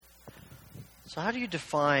So how do you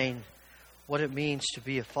define what it means to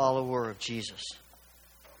be a follower of Jesus?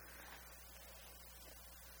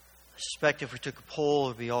 I suspect if we took a poll, there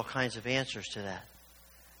would be all kinds of answers to that.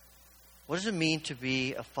 What does it mean to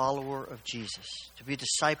be a follower of Jesus, to be a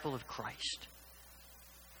disciple of Christ?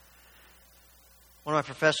 One of my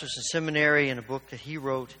professors in seminary, in a book that he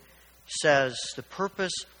wrote, says the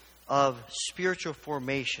purpose of spiritual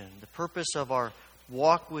formation, the purpose of our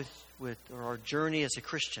walk with or our journey as a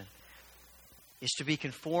Christian, is to be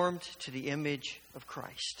conformed to the image of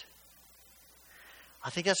Christ. I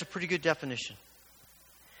think that's a pretty good definition.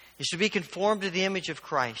 Is to be conformed to the image of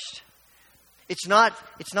Christ. It's not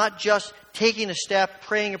just taking a step,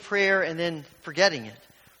 praying a prayer, and then forgetting it.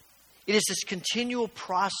 It is this continual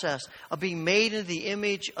process of being made into the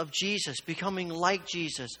image of Jesus, becoming like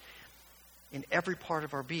Jesus in every part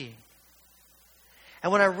of our being.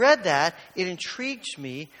 And when I read that, it intrigues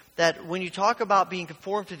me that when you talk about being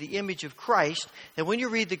conformed to the image of Christ, that when you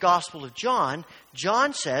read the Gospel of John,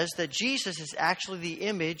 John says that Jesus is actually the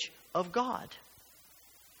image of God.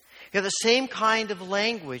 You have the same kind of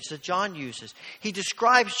language that John uses. He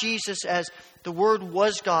describes Jesus as the Word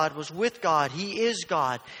was God, was with God. He is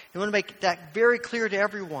God. You want to make that very clear to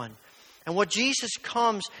everyone. And what Jesus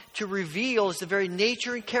comes to reveal is the very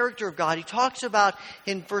nature and character of God. He talks about,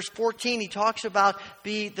 in verse 14, he talks about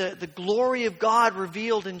the glory of God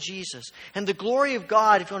revealed in Jesus. And the glory of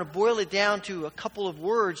God, if you want to boil it down to a couple of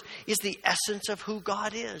words, is the essence of who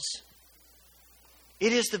God is.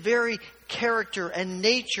 It is the very character and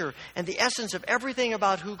nature and the essence of everything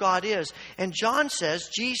about who God is. And John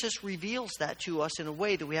says Jesus reveals that to us in a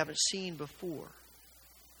way that we haven't seen before.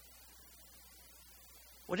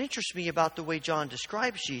 What interests me about the way John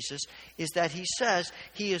describes Jesus is that he says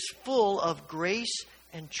he is full of grace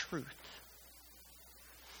and truth.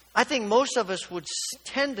 I think most of us would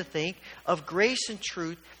tend to think of grace and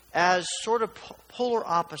truth as sort of polar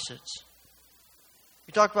opposites.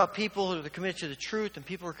 We talk about people who are committed to the truth and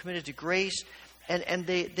people who are committed to grace, and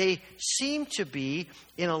they seem to be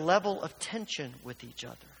in a level of tension with each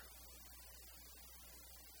other.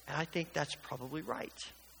 And I think that's probably right.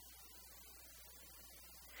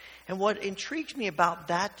 And what intrigues me about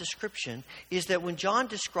that description is that when John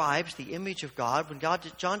describes the image of God, when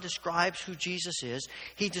John describes who Jesus is,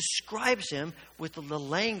 he describes him with the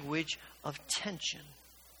language of tension.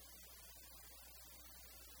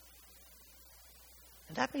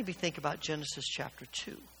 And that made me think about Genesis chapter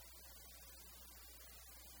 2.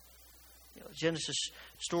 Genesis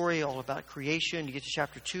story all about creation. You get to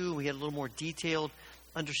chapter 2, and we get a little more detailed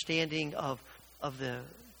understanding of the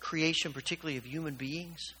creation, particularly of human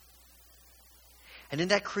beings. And in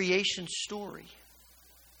that creation story,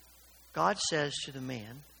 God says to the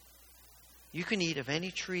man, you can eat of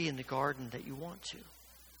any tree in the garden that you want to.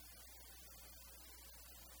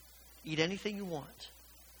 Eat anything you want.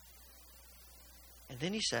 And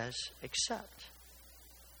then he says, except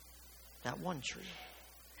that one tree.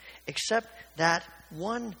 Except that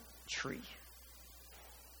one tree.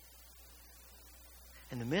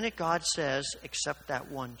 And the minute God says, except that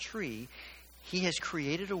one tree, he has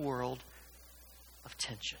created a world of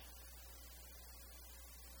tension.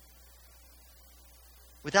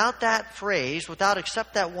 Without that phrase, without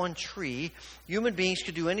except that one tree, human beings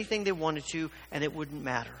could do anything they wanted to and it wouldn't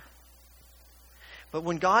matter. But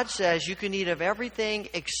when God says you can eat of everything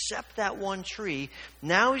except that one tree,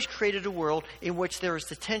 now he's created a world in which there is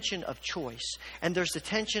the tension of choice and there's the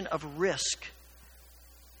tension of risk.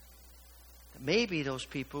 Maybe those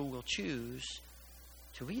people will choose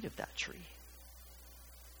to eat of that tree.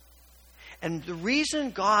 And the reason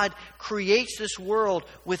God creates this world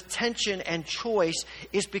with tension and choice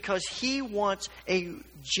is because he wants a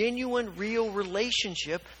genuine, real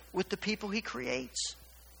relationship with the people he creates.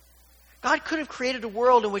 God could have created a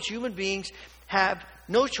world in which human beings have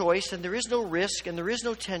no choice and there is no risk and there is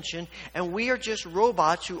no tension and we are just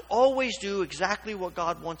robots who always do exactly what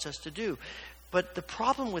God wants us to do. But the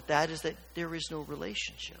problem with that is that there is no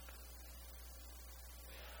relationship.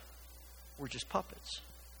 We're just puppets.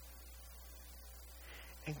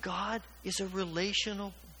 And God is a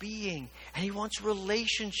relational being. And he wants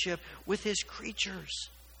relationship with his creatures.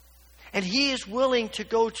 And he is willing to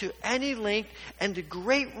go to any length and to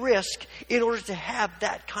great risk in order to have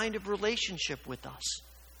that kind of relationship with us.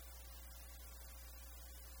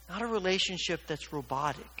 Not a relationship that's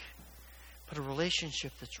robotic, but a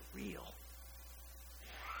relationship that's real.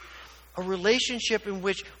 A relationship in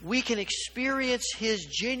which we can experience his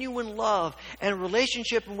genuine love, and a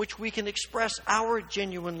relationship in which we can express our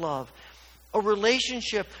genuine love. A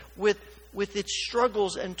relationship with its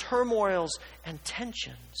struggles and turmoils and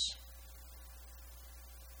tensions.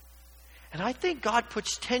 And I think God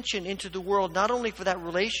puts tension into the world not only for that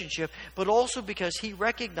relationship, but also because He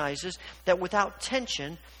recognizes that without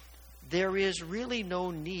tension, there is really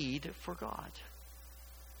no need for God.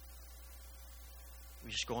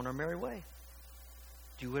 We just go on our merry way.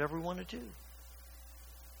 Do whatever we want to do.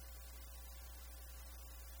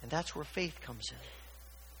 And that's where faith comes in.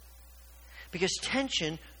 Because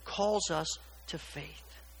tension calls us to faith.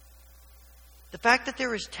 The fact that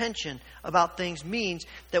there is tension about things means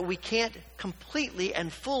that we can't completely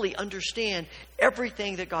and fully understand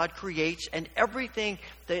everything that God creates and everything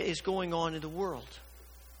that is going on in the world.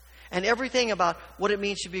 And everything about what it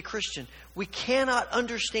means to be a Christian. We cannot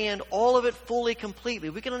understand all of it fully, completely.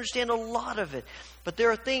 We can understand a lot of it. But there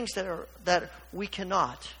are things that we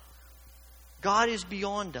cannot. God is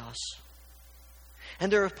beyond us.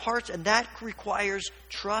 And there are parts, and that requires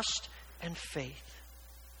trust and faith.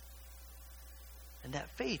 And that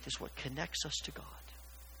faith is what connects us to God.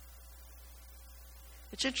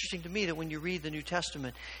 It's interesting to me that when you read the New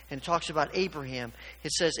Testament and it talks about Abraham,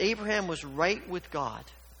 it says Abraham was right with God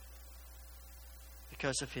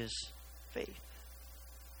because of his faith.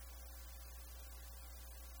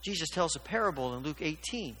 Jesus tells a parable in Luke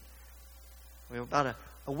 18 about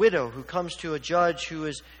a widow who comes to a judge who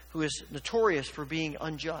is notorious for being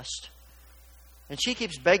unjust. And she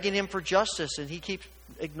keeps begging him for justice, and he keeps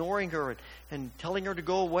ignoring her and telling her to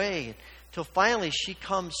go away. Until finally she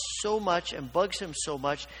comes so much and bugs him so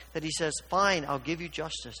much that he says, "Fine, I'll give you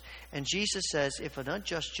justice." And Jesus says, if an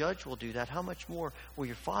unjust judge will do that, how much more will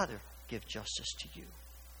your Father give justice to you?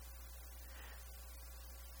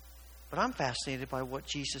 But I'm fascinated by what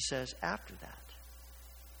Jesus says after that.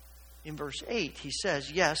 In verse 8, he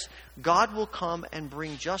says, yes, God will come and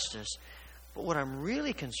bring justice. But what I'm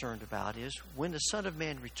really concerned about is when the Son of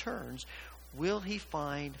Man returns, will he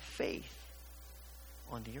find faith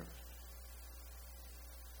on the earth?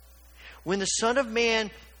 When the Son of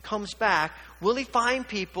Man comes back, will he find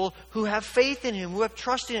people who have faith in him, who have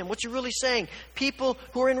trust in him? What's he really saying? People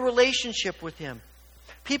who are in relationship with him.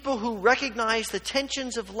 People who recognize the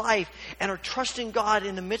tensions of life and are trusting God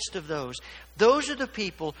in the midst of those. Those are the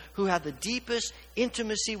people who have the deepest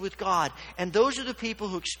intimacy with God. And those are the people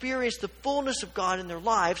who experience the fullness of God in their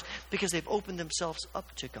lives because they've opened themselves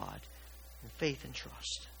up to God in faith and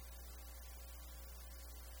trust.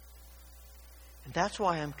 And that's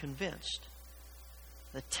why I'm convinced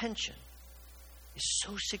that tension is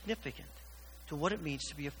so significant to what it means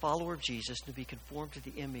to be a follower of Jesus and to be conformed to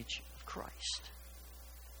the image of Christ.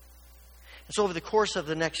 And so over the course of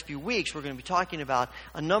the next few weeks, we're going to be talking about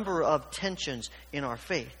a number of tensions in our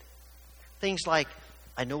faith. Things like,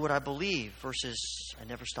 I know what I believe versus I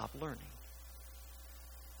never stop learning.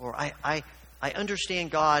 Or I understand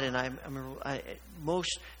God and I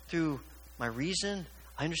most through my reason.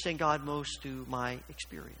 I understand God most through my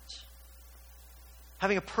experience.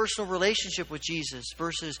 Having a personal relationship with Jesus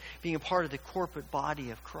versus being a part of the corporate body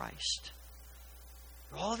of Christ.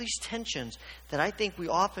 All these tensions that I think we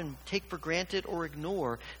often take for granted or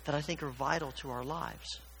ignore that I think are vital to our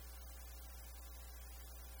lives.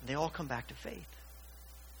 And they all come back to faith.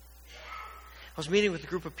 I was meeting with a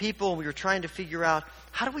group of people and we were trying to figure out,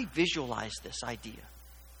 how do we visualize this idea?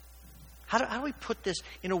 How do we put this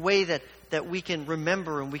in a way that we can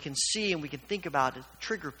remember and we can see and we can think about as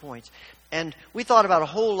trigger points? And we thought about a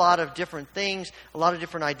whole lot of different things, a lot of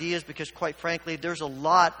different ideas, because quite frankly, there's a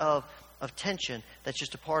lot of tension that's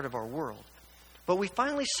just a part of our world. But we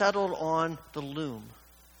finally settled on the loom.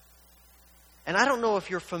 And I don't know if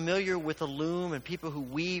you're familiar with a loom and people who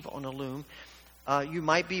weave on a loom. You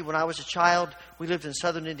might be. When I was a child, we lived in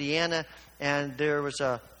southern Indiana, and there was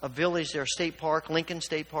a village there, a state park, Lincoln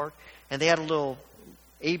State Park, and they had a little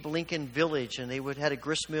Abe Lincoln Village, and they had a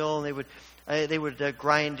grist mill, and they would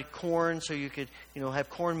grind corn so you could have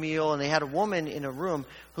cornmeal, and they had a woman in a room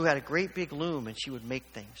who had a great big loom, and she would make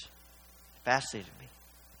things. Fascinated me.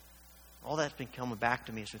 All that's been coming back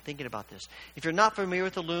to me as we're thinking about this. If you're not familiar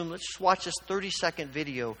with the loom, let's just watch this 30-second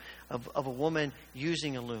video of a woman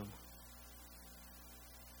using a loom.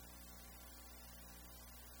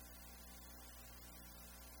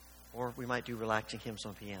 Or we might do relaxing hymns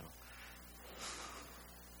on piano.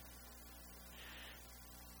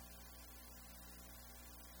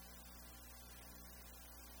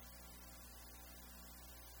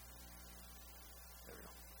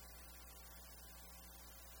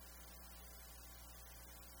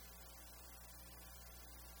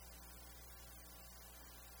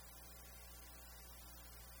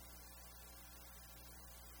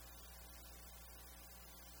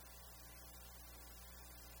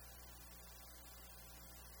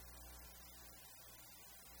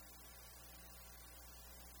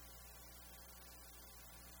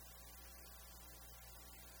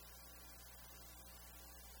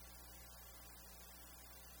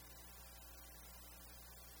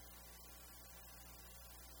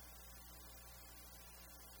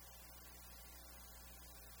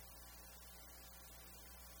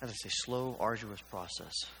 That is a slow, arduous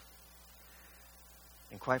process.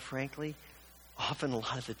 And quite frankly, often a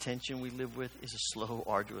lot of the tension we live with is a slow,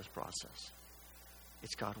 arduous process.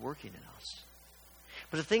 It's God working in us.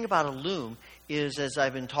 But the thing about a loom is, as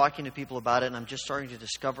I've been talking to people about it, and I'm just starting to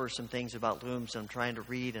discover some things about looms, and I'm trying to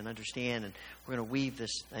read and understand, and we're going to weave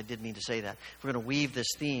this, I didn't mean to say that, we're going to weave this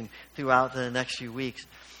theme throughout the next few weeks.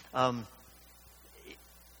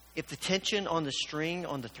 If the tension on the string,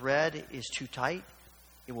 on the thread, is too tight,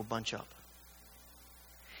 it will bunch up.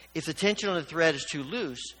 If the tension on the thread is too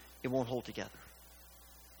loose, it won't hold together.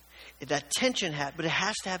 That tension, but it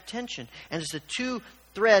has to have tension. And as the two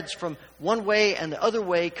threads from one way and the other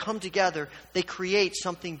way come together, they create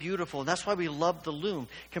something beautiful. And that's why we love the loom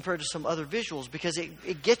compared to some other visuals, because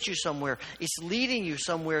it gets you somewhere. It's leading you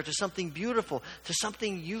somewhere to something beautiful, to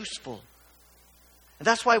something useful. And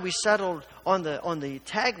that's why we settled on the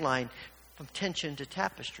tagline, from tension to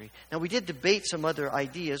tapestry. Now, we did debate some other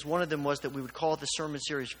ideas. One of them was that we would call the sermon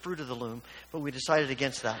series Fruit of the Loom, but we decided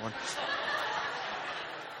against that one.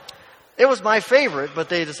 It was my favorite, but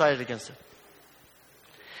they decided against it.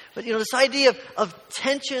 But, this idea of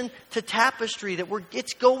tension to tapestry, that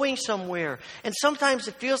it's going somewhere. And sometimes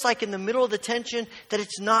it feels like in the middle of the tension that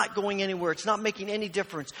it's not going anywhere. It's not making any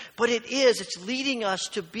difference. But it is. It's leading us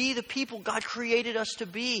to be the people God created us to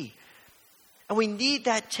be. And we need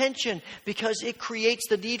that tension because it creates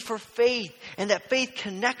the need for faith. And that faith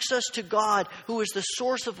connects us to God, who is the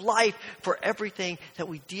source of life for everything that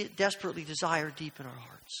we desperately desire deep in our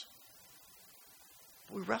hearts.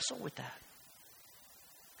 We wrestle with that.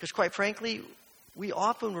 Because quite frankly, we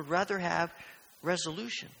often would rather have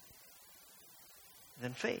resolution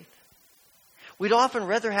than faith. We'd often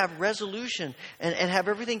rather have resolution and have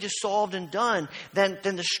everything just solved and done than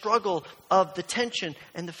the struggle of the tension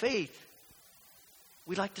and the faith.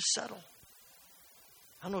 We like to settle.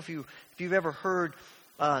 I don't know if you've ever heard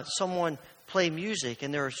someone play music,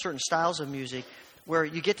 and there are certain styles of music where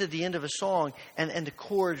you get to the end of a song and the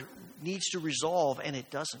chord needs to resolve and it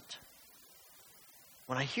doesn't.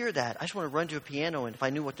 When I hear that, I just want to run to a piano, and if I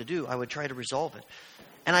knew what to do, I would try to resolve it.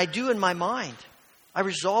 And I do in my mind. I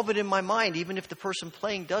resolve it in my mind, even if the person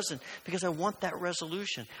playing doesn't, because I want that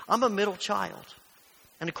resolution. I'm a middle child.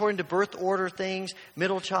 And according to birth order things,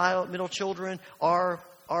 middle children are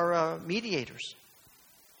mediators.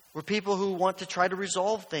 We're people who want to try to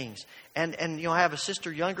resolve things. And I have a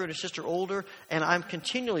sister younger and a sister older, and I'm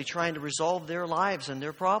continually trying to resolve their lives and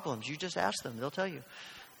their problems. You just ask them, they'll tell you.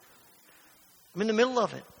 I'm in the middle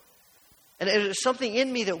of it. And there's something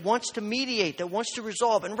in me that wants to mediate, that wants to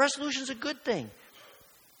resolve. And resolution's a good thing.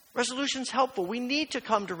 Resolution's helpful. We need to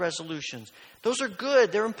come to resolutions. Those are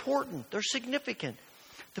good. They're important. They're significant.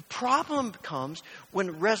 The problem comes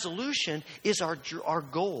when resolution is our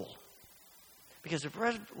goal. Because if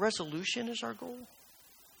resolution is our goal,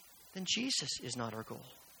 then Jesus is not our goal.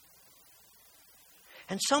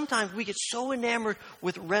 And sometimes we get so enamored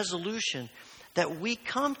with resolution that we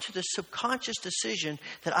come to the subconscious decision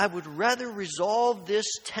that I would rather resolve this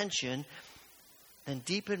tension than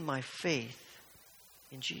deepen my faith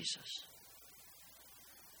in Jesus.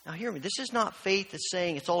 Now hear me, this is not faith that's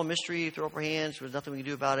saying it's all a mystery, throw up our hands, there's nothing we can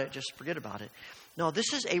do about it, just forget about it. No,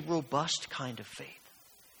 this is a robust kind of faith.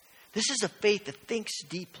 This is a faith that thinks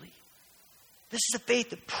deeply. This is a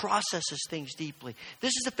faith that processes things deeply.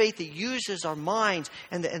 This is a faith that uses our minds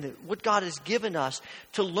and what God has given us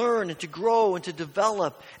to learn and to grow and to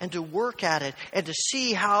develop and to work at it and to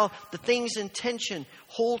see how the things in tension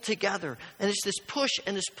hold together. And it's this push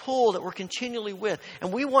and this pull that we're continually with.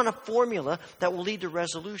 And we want a formula that will lead to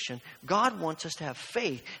resolution. God wants us to have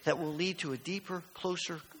faith that will lead to a deeper,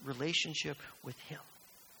 closer relationship with Him.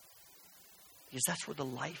 Because that's where the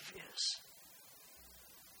life is.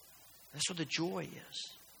 That's where the joy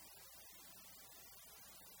is.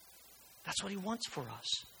 That's what He wants for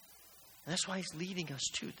us. And that's why He's leading us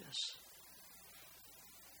to this.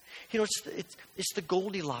 It's the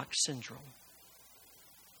Goldilocks syndrome.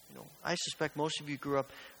 I suspect most of you grew up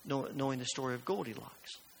knowing the story of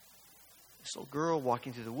Goldilocks. This little girl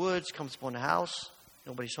walking through the woods, comes upon a house,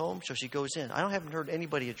 nobody's home, so she goes in. I haven't heard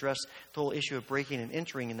anybody address the whole issue of breaking and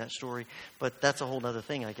entering in that story, but that's a whole other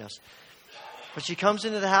thing, I guess. But she comes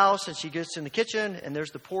into the house and she gets in the kitchen and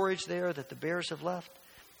there's the porridge there that the bears have left.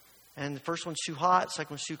 And the first one's too hot, the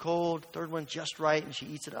second one's too cold, the third one's just right, and she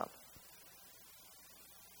eats it up.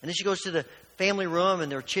 And then she goes to the family room and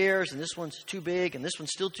there are chairs, and this one's too big, and this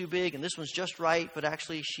one's still too big, and this one's just right, but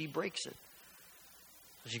actually she breaks it.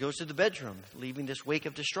 So she goes to the bedroom, leaving this wake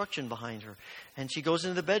of destruction behind her. And she goes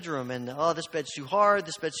into the bedroom and, this bed's too hard,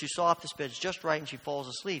 this bed's too soft, this bed's just right, and she falls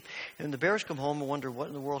asleep. And the bears come home and wonder, what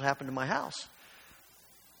in the world happened to my house?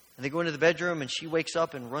 And they go into the bedroom and she wakes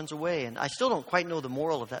up and runs away. And I still don't quite know the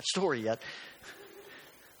moral of that story yet.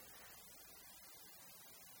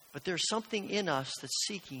 But there's something in us that's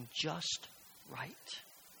seeking just right.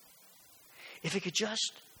 If it could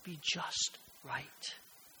just be just right,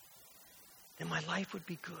 then my life would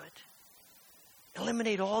be good.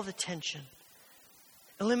 Eliminate all the tension.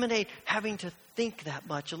 Eliminate having to think that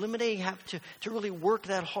much. Eliminate having to really work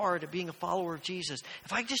that hard at being a follower of Jesus.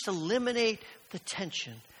 If I just eliminate the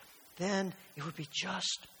tension, then it would be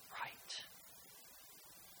just right.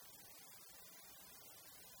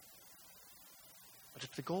 But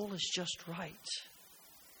if the goal is just right,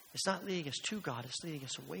 it's not leading us to God, it's leading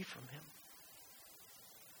us away from Him.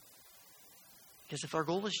 Because if our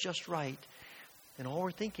goal is just right, then all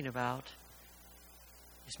we're thinking about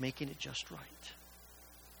is making it just right.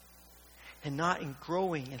 And not in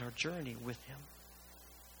growing in our journey with Him.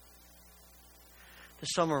 This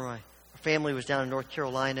summer, my family was down in North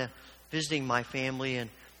Carolina visiting my family, and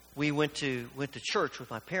we went to church with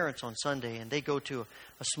my parents on Sunday, and they go to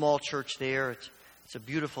a small church there. It's a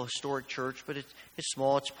beautiful historic church, but it's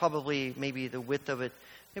small. It's probably maybe the width of it,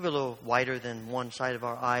 maybe a little wider than one side of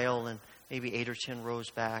our aisle, and maybe 8 or 10 rows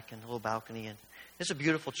back, and a little balcony. And it's a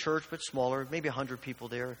beautiful church, but smaller, maybe 100 people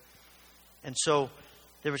there. And so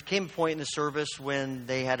there came a point in the service when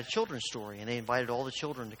they had a children's story, and they invited all the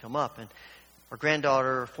children to come up. And our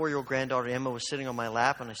granddaughter, 4-year-old granddaughter Emma, was sitting on my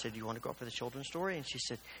lap, and I said, "Do you want to go up for the children's story?" And she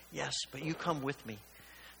said, "Yes, but you come with me."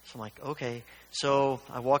 So I'm like, okay. So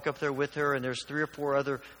I walk up there with her, and there's 3 or 4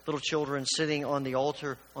 other little children sitting on the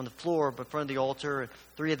altar, on the floor in front of the altar, and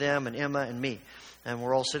 3 of them, and Emma and me. And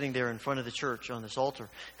we're all sitting there in front of the church on this altar.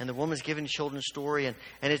 And the woman's giving the children's story, and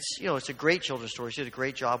it's a great children's story. She did a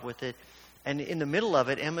great job with it. And in the middle of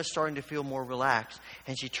it, Emma's starting to feel more relaxed.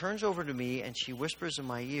 And she turns over to me, and she whispers in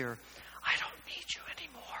my ear, "I don't need you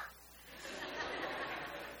anymore."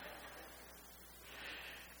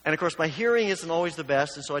 And of course, my hearing isn't always the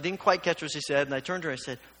best, and so I didn't quite catch what she said. And I turned to her and I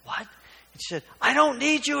said, "What?" And she said, "I don't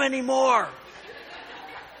need you anymore."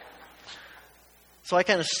 So I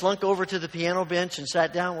kind of slunk over to the piano bench and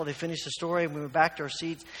sat down while they finished the story. And we went back to our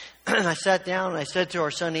seats. And I sat down and I said to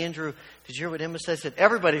our son Andrew, "Did you hear what Emma said?" I said,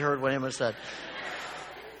 "Everybody heard what Emma said."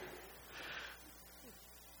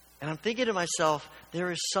 And I'm thinking to myself,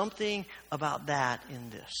 there is something about that in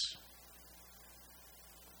this.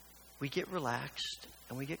 We get relaxed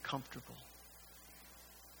and we get comfortable.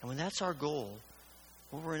 And when that's our goal,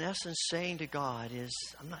 what we're in essence saying to God is,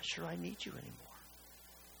 "I'm not sure I need you anymore.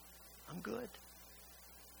 I'm good.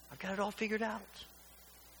 I've got it all figured out.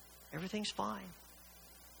 Everything's fine."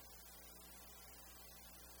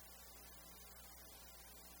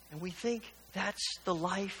 And we think that's the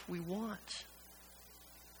life we want.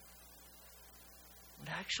 But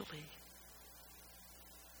actually,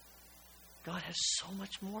 God has so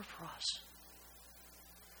much more for us.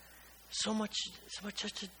 So much,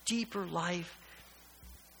 such a deeper life.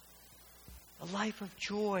 A life of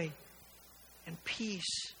joy and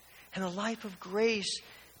peace and a life of grace.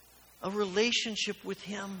 A relationship with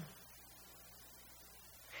Him.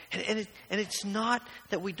 And it's not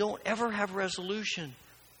that we don't ever have resolution.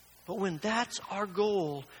 But when that's our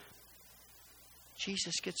goal,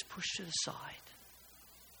 Jesus gets pushed to the side.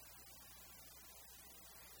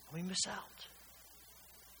 And we miss out.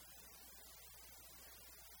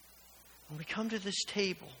 When we come to this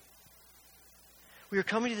table, we are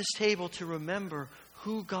coming to this table to remember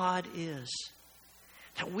who God is.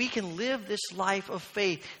 That we can live this life of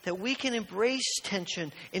faith. That we can embrace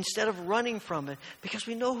tension instead of running from it. Because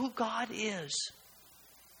we know who God is.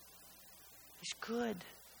 He's good.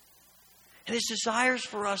 And His desires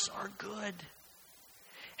for us are good.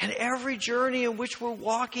 And every journey in which we're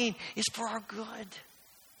walking is for our good.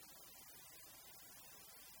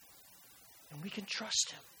 And we can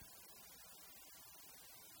trust Him.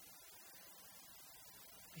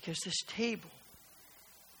 Because this table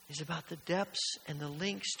is about the depths and the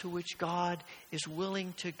lengths to which God is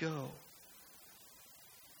willing to go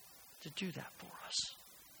to do that for us.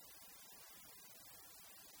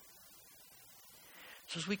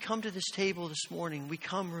 So as we come to this table this morning, we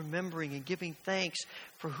come remembering and giving thanks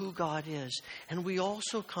for who God is. And we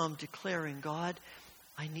also come declaring, "God,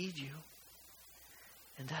 I need you."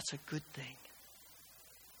 And that's a good thing.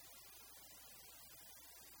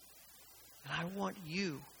 And I want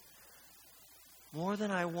you more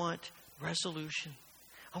than I want resolution.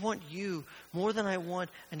 I want you more than I want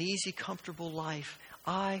an easy, comfortable life.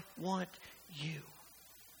 I want you.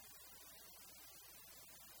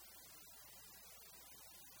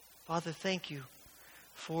 Father, thank you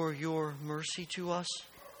for your mercy to us.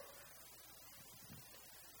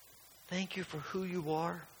 Thank you for who you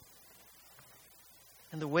are.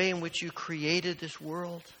 and the way in which you created this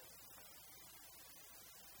world.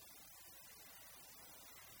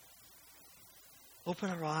 Open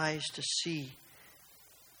our eyes to see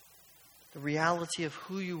the reality of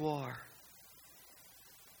who you are.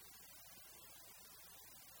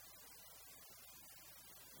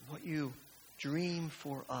 What you dream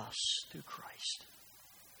for us through Christ.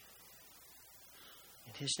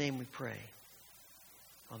 In His name we pray.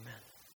 Amen.